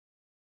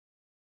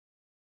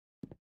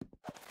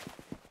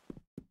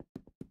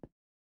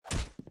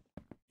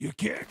You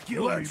can't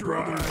kill me,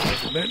 brother.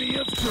 Many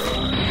have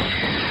tried.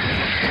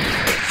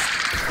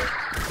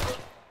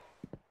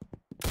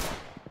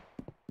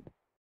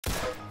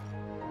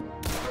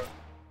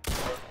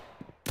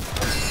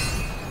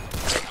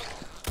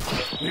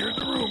 Clear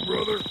the room,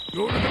 brother.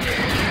 Go to the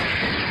next.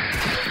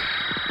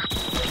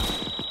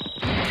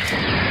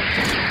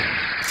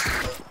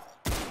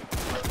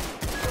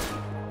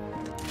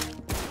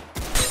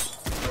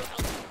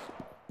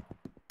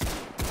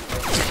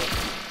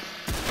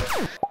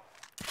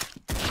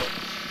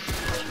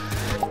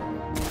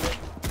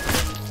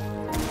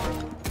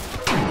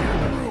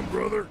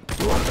 Brother,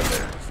 go to the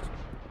next.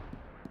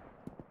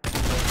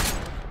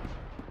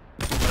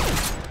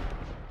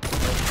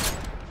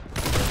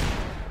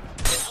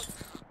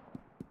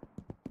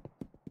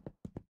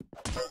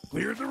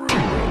 Clear the room,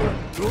 brother.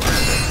 Go to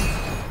the next.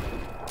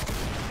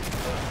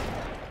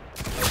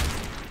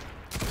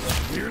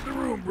 Clear the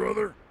room,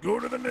 brother. Go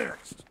to the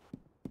next.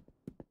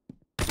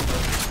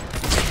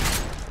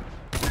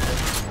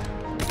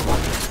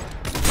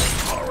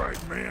 All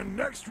right, man.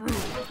 Next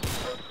room.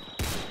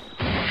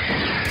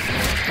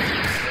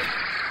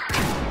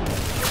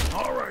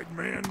 All right,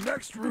 man.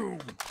 Next room.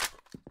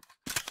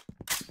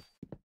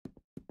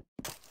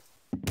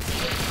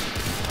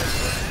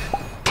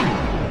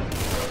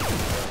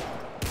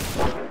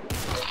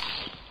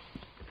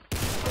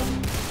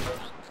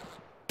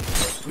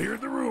 Clear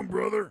the room,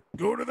 brother.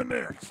 Go to the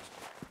next.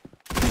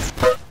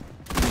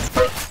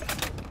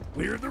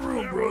 Clear the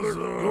room, brother.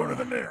 Go to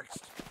the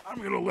next.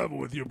 I'm gonna level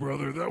with you,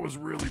 brother. That was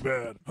really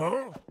bad.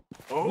 Huh?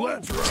 Oh,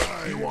 let's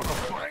ride. You wanna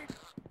fight?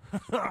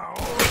 Oh,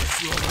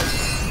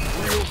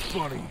 real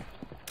funny.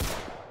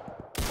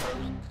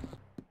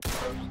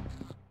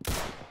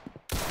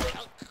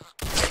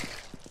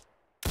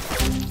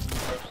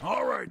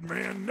 All right,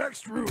 man.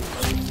 Next room.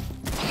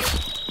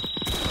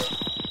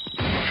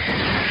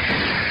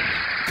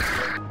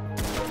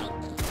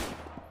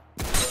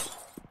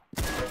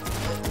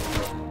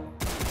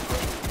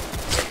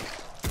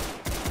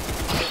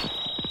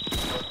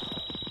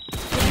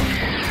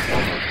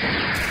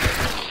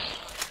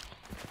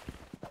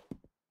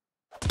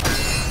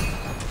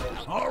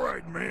 All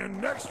right, man.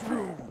 Next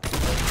room.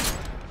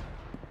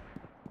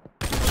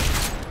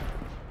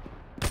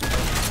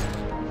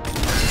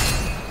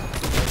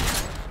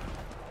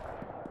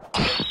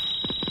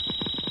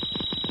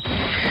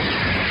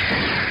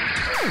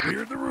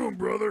 Clear the room,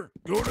 brother.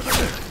 Go to the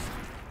next.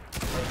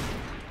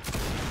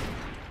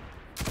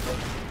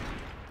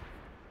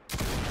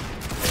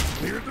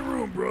 Clear the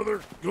room,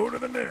 brother. Go to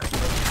the next.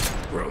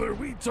 Brother,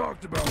 we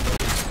talked about this.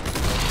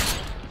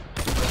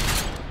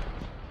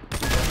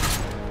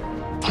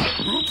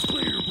 Room's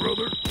clear,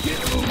 brother. Get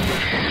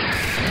moving.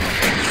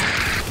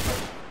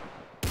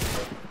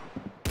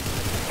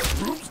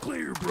 Room's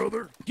clear,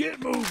 brother. Get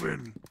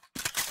moving.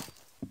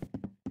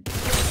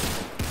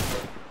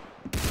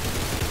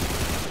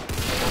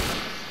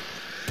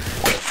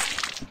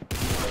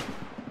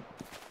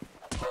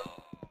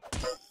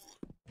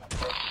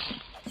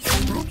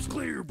 Room's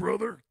clear,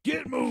 brother.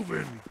 Get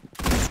moving.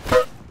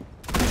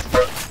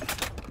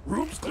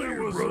 Room's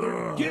clear,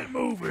 brother. Get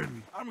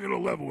moving. I'm gonna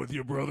level with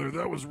you, brother.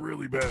 That was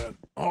really bad.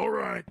 All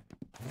right.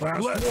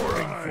 Last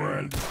warning,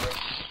 friend.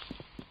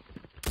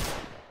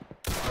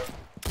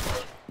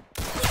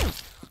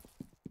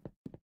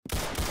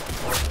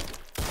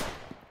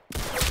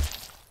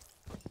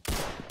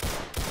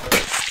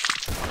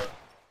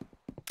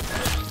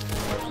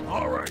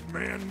 All right,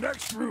 man.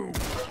 Next room.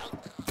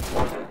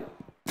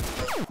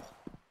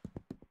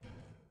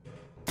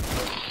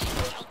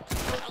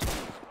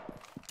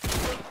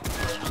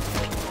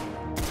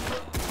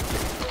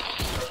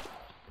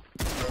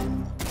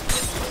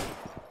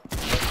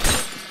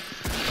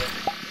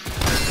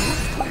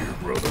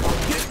 Brother,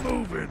 get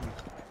moving.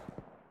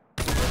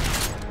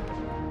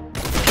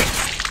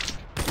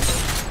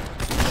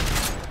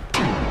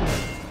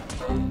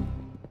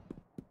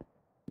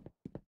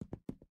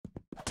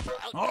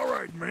 All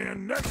right,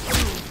 man. Next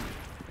room.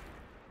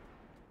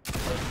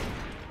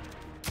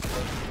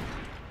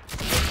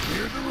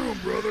 Clear the room,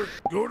 brother.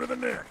 Go to the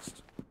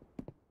next.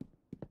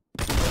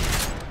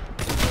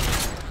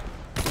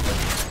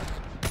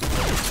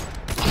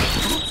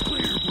 Room's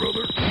clear,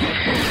 brother.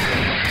 Get moving.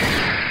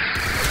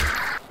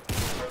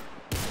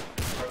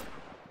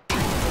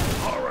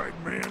 All right,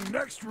 man.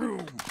 Next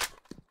room.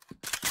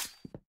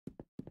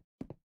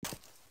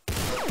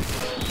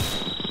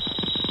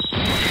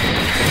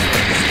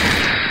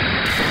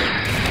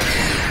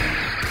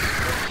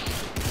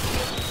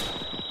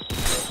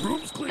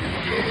 Room's clear,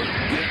 brother.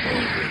 Get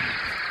moving.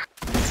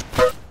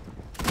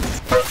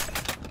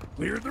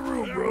 Clear the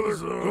room, brother.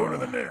 Go to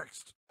the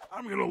next.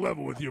 I'm gonna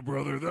level with you,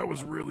 brother. That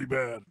was really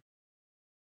bad.